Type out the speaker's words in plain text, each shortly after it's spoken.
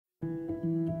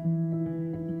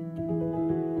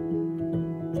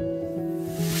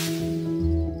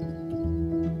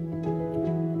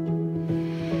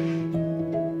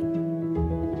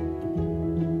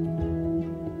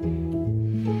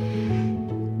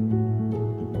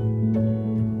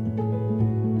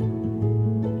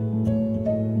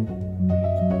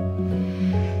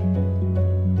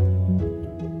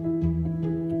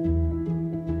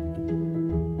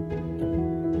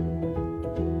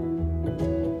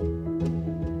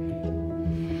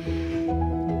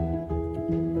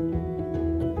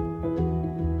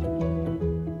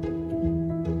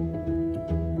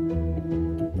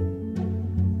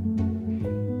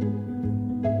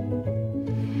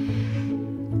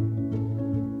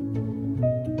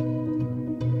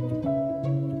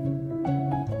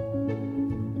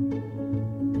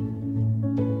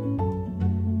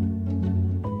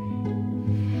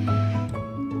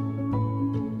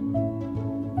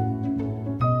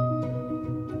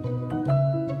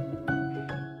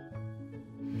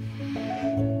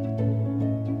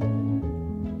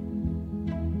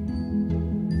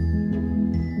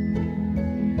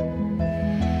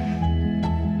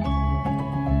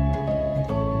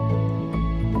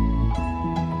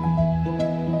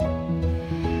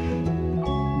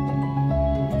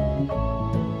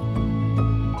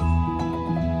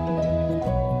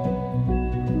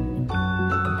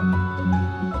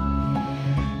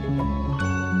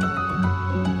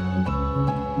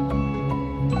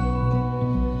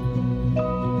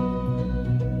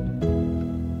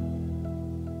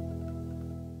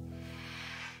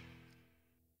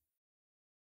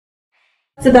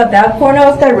To the back corner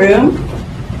of the room,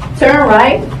 turn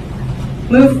right,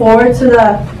 move forward to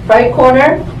the right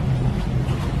corner,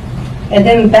 and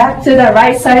then back to the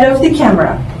right side of the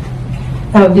camera.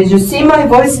 Now, did you see my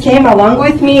voice came along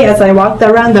with me as I walked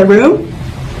around the room?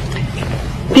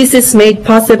 This is made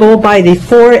possible by the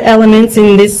 4 elements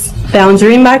in this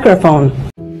boundary microphone.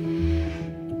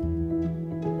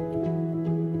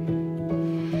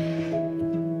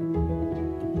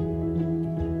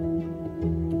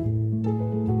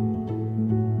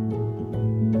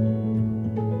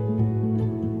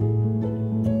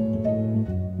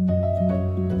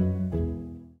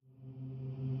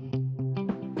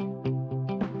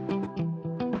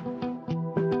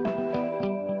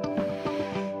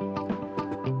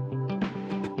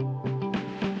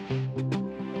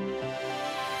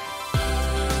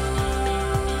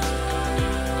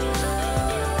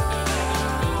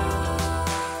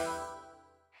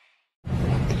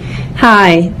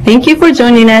 Hi, thank you for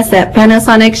joining us at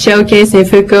Panasonic Showcase in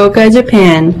Fukuoka,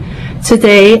 Japan.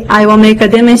 Today, I will make a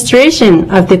demonstration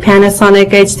of the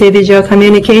Panasonic HD Visual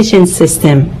Communication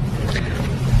System.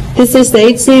 This is the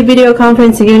HD video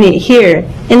conferencing unit here,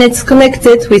 and it's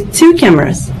connected with 2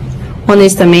 cameras. One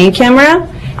is the main camera,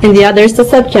 and the other is the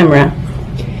sub-camera.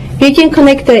 You can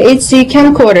connect the HD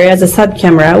camcorder as a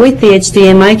sub-camera with the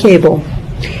HDMI cable.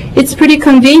 It's pretty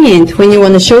convenient when you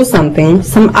want to show some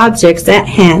objects at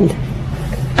hand.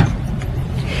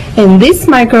 And this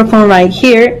microphone right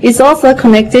here is also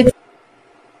connected